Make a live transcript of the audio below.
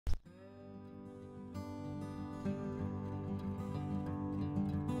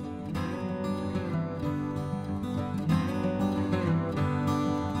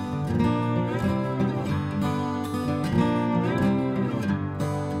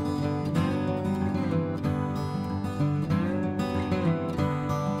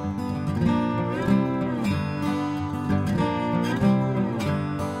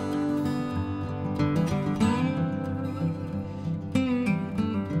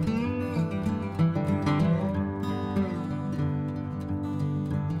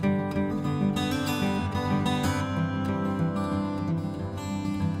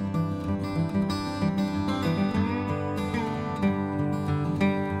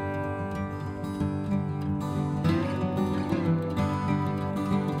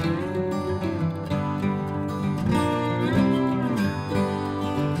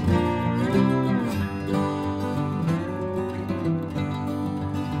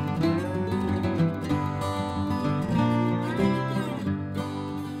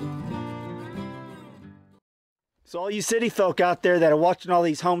So all you city folk out there that are watching all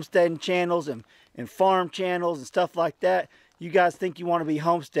these homesteading channels and farm channels and stuff like that, you guys think you want to be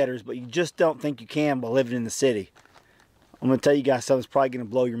homesteaders, but you just don't think you can by living in the city. I'm going to tell you guys something that's probably going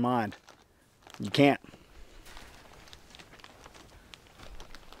to blow your mind. You can't.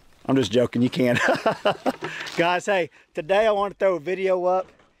 I'm just joking, you can. Guys, hey, today I want to throw a video up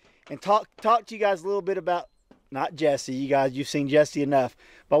and talk to you guys a little bit about, not Jesse, you guys, you've seen Jesse enough,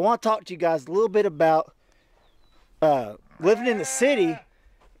 but I want to talk to you guys a little bit about living in the city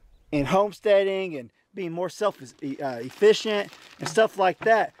and homesteading and being more efficient and stuff like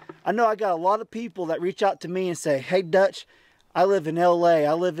that. I know I got a lot of people that reach out to me and say, hey Dutch, I live in LA,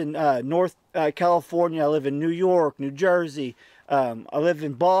 I live in North California, I live in New York, New Jersey, I live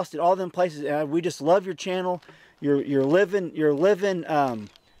in Boston, all them places, and we just love your channel. You're living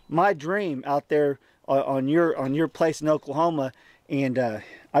my dream out there on your place in Oklahoma, and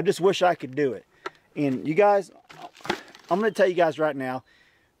I just wish I could do it. And you guys, I'm going to tell you guys right now,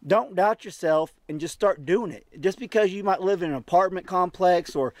 don't doubt yourself and just start doing it. Just because you might live in an apartment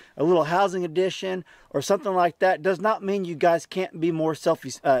complex or a little housing addition or something like that does not mean you guys can't be more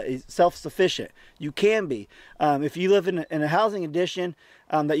self-sufficient. You can be. If you live in a housing addition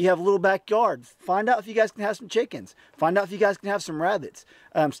that you have a little backyard, find out if you guys can have some chickens. Find out if you guys can have some rabbits.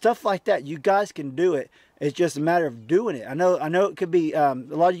 Stuff like that. You guys can do it. It's just a matter of doing it. I know it could be, a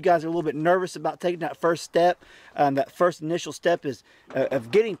lot of you guys are a little bit nervous about taking that first step. That first initial step is of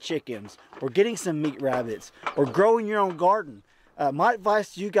getting chickens or getting some meat rabbits or growing your own garden. My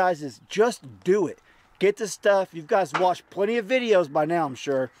advice to you guys is just do it. Get the stuff. You guys watched plenty of videos by now, I'm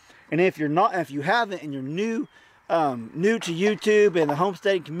sure. And if you haven't, and you're new to YouTube and the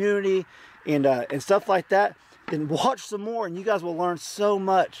homesteading community and stuff like that, then watch some more, and you guys will learn so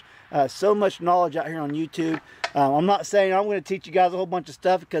much knowledge out here on YouTube. I'm not saying I'm going to teach you guys a whole bunch of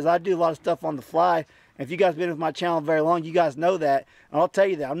stuff, because I do a lot of stuff on the fly. And if you guys have been with my channel very long, you guys know that. And I'll tell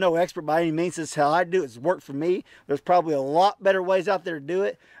you that I'm no expert by any means. This is how I do it. It's worked for me. There's probably a lot better ways out there to do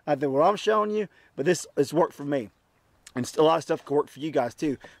it than what I'm showing you, but it's worked for me. And a lot of stuff can work for you guys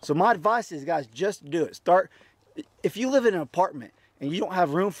too. So my advice is, guys, just do it. If you live in an apartment and you don't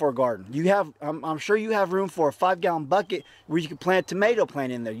have room for a garden, I'm sure you have room for a 5-gallon bucket where you can plant a tomato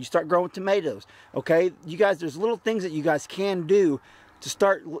plant in there. You start growing tomatoes, okay? You guys, there's little things that you guys can do to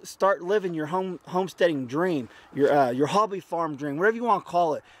start living your homesteading dream, your hobby farm dream, whatever you want to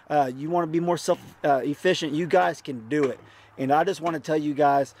call it. You want to be more efficient, you guys can do it. And I just want to tell you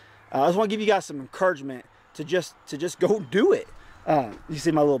guys, I just want to give you guys some encouragement to just go do it. You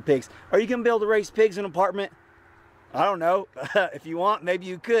see my little pigs. Are you gonna be able to raise pigs in an apartment? I don't know. If you want, maybe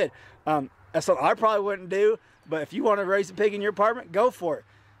you could. That's something I probably wouldn't do, but if you want to raise a pig in your apartment, go for it.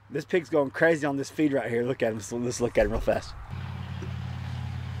 This pig's going crazy on this feed right here. Look at him. Let's look at him real fast.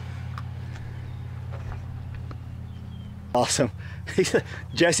 Awesome.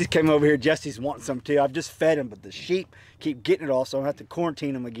 Jesse's came over here. Jesse's wanting some too. I've just fed him, but the sheep keep getting it all, so I'm going to have to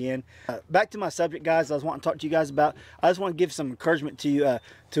quarantine them again. Back to my subject, guys, I was wanting to talk to you guys about. I just want to give some encouragement to you,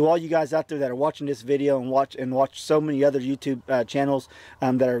 to all you guys out there that are watching this video and watch so many other YouTube channels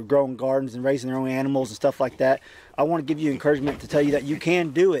that are growing gardens and raising their own animals and stuff like that. I want to give you encouragement to tell you that you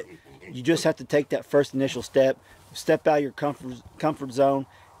can do it. You just have to take that first initial step out of your comfort zone,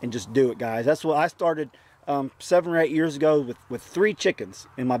 and just do it, guys. That's what I started 7 or 8 years ago with 3 chickens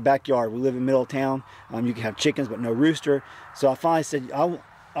in my backyard. We live in middle of town. You can have chickens but no rooster. So I finally said, I'm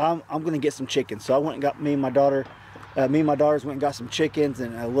going to get some chickens. So I went and got me and my daughters went and got some chickens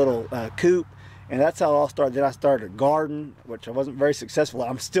and a little coop. And that's how it all started. Then I started a garden, which I wasn't very successful at.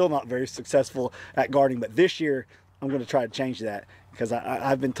 I'm still not very successful at gardening, but this year I'm going to try to change that, because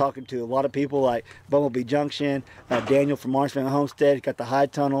I've been talking to a lot of people like Bumblebee Junction, Daniel from Homestead, got the High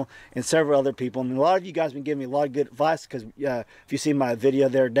Tunnel, and several other people. And a lot of you guys have been giving me a lot of good advice, because if you see my video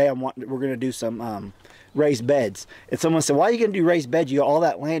the other day, we're going to do some raised beds. And someone said, why are you going to do raised beds? You got all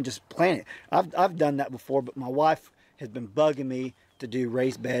that land, just plant it. I've done that before, but my wife has been bugging me to do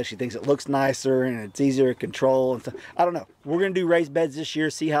raised beds. She thinks it looks nicer and it's easier to control. And so, I don't know. We're going to do raised beds this year,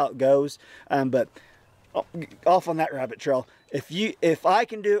 see how it goes. But off on that rabbit trail. If I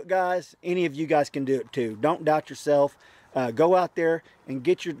can do it, guys, any of you guys can do it too. Don't doubt yourself. Go out there and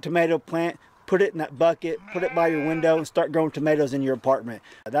get your tomato plant, put it in that bucket, put it by your window, and start growing tomatoes in your apartment.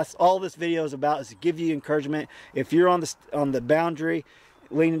 That's all this video is about, is to give you encouragement. If you're on the boundary,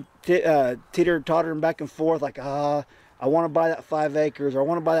 leaning teeter-tottering back and forth, like, I want to buy that 5 acres, or I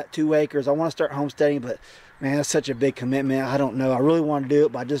want to buy that 2 acres, I want to start homesteading, but man, that's such a big commitment. I don't know. I really want to do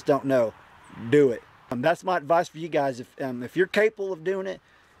it, but I just don't know. Do it. That's my advice for you guys. If you're capable of doing it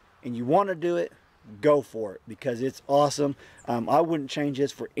and you want to do it, go for it, because it's awesome. I wouldn't change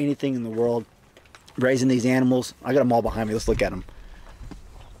this for anything in the world. raising these animals. I got them all behind me. Let's look at them.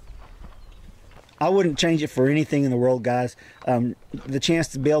 I wouldn't change it for anything in the world, guys. The chance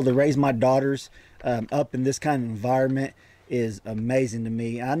to be able to raise my daughters up in this kind of environment is amazing to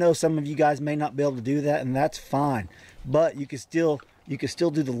me. I know some of you guys may not be able to do that, and that's fine. But you can still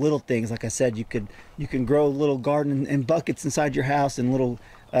do the little things. Like I said, you can grow a little garden in buckets inside your house, in little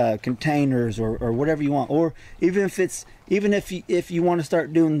containers, or whatever you want. Or even if you want to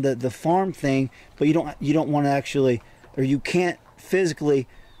start doing the farm thing, but you don't want to actually, or you can't physically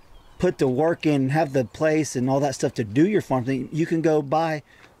put the work in, have the place and all that stuff to do your farm thing, you can go buy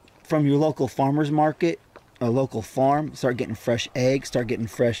from your local farmer's market, a local farm, start getting fresh eggs, start getting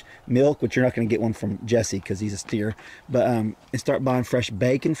fresh milk, which you're not going to get one from Jesse because he's a steer, but and start buying fresh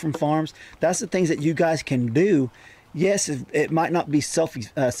bacon from farms. That's the things that you guys can do. Yes, it might not be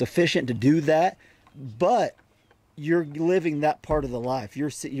sufficient to do that, but you're living that part of the life.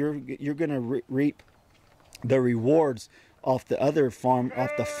 You're going to reap the rewards off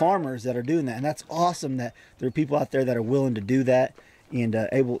the farmers that are doing that. And that's awesome that there are people out there that are willing to do that, and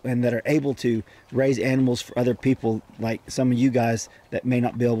that are able to raise animals for other people, like some of you guys that may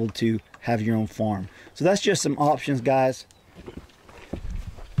not be able to have your own farm. So that's just some options, guys.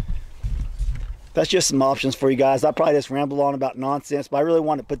 That's just some options for you guys. I probably just ramble on about nonsense, but I really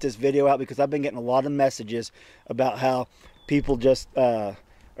want to put this video out because I've been getting a lot of messages about how people just are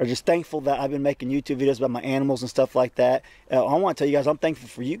just thankful that I've been making YouTube videos about my animals and stuff like that. I want to tell you guys, I'm thankful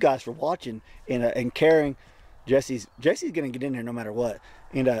for you guys for watching and caring. Jesse's gonna get in here no matter what,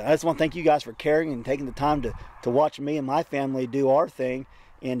 and I just want to thank you guys for caring and taking the time to watch me and my family do our thing.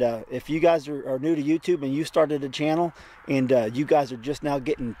 And if you guys are new to YouTube and you started a channel and you guys are just now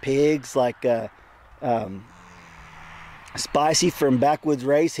getting pigs, like Spicy from Backwoods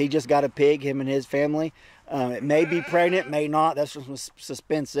Race, he just got a pig, him and his family. It may be pregnant, may not. That's some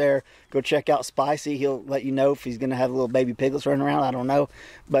suspense there. Go check out Spicy. He'll let you know if he's gonna have little baby piglets running around. I don't know,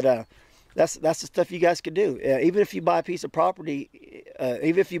 but that's the stuff you guys could do. Even if you buy a piece of property,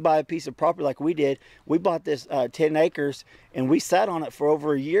 like we did, we bought this 10 acres and we sat on it for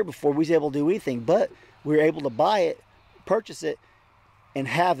over a year before we was able to do anything. But we were able to buy it, purchase it, and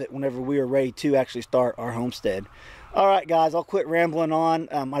have it whenever we were ready to actually start our homestead. All right, guys, I'll quit rambling on.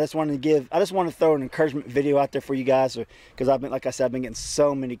 I just want to throw an encouragement video out there for you guys, because like I said, I've been getting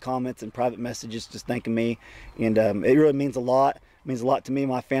so many comments and private messages just thanking me, and it really means a lot. It means a lot to me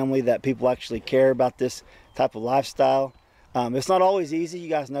and my family that people actually care about this type of lifestyle. It's not always easy, you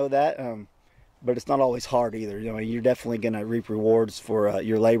guys know that, but it's not always hard either. You know, you're definitely going to reap rewards for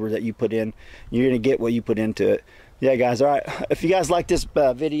your labor that you put in. You're going to get what you put into it. Yeah, guys. All right. If you guys like this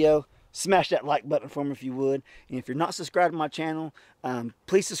video, smash that like button for me if you would. And if you're not subscribed to my channel,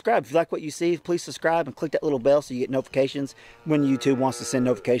 please subscribe. If you like what you see, please subscribe and click that little bell so you get notifications. When YouTube wants to send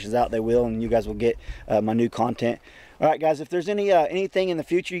notifications out, they will, and you guys will get my new content. All right, guys, if there's anything in the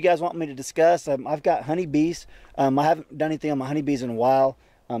future you guys want me to discuss, I've got honeybees. I haven't done anything on my honeybees in a while.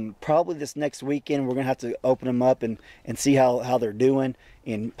 Probably this next weekend we're gonna have to open them up and see how they're doing,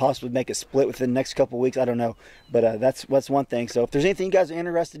 and possibly make a split within the next couple of weeks. I don't know, but that's one thing. So if there's anything you guys are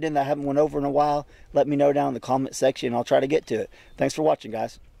interested in that I haven't went over in a while, let me know down in the comment section and I'll try to get to it. Thanks for watching,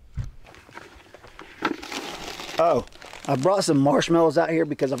 guys. Oh, I brought some marshmallows out here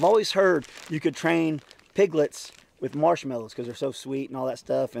because I've always heard you could train piglets with marshmallows because they're so sweet and all that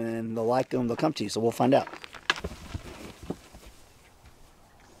stuff, and they'll like them, they'll come to you. So we'll find out.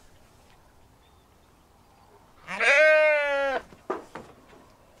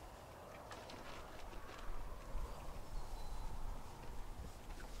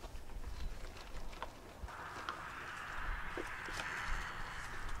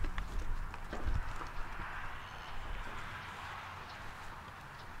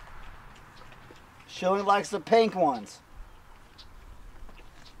 She only likes the pink ones.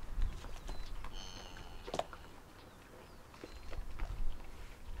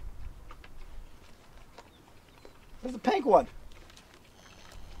 There's the pink one.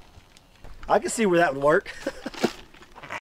 I can see where that would work.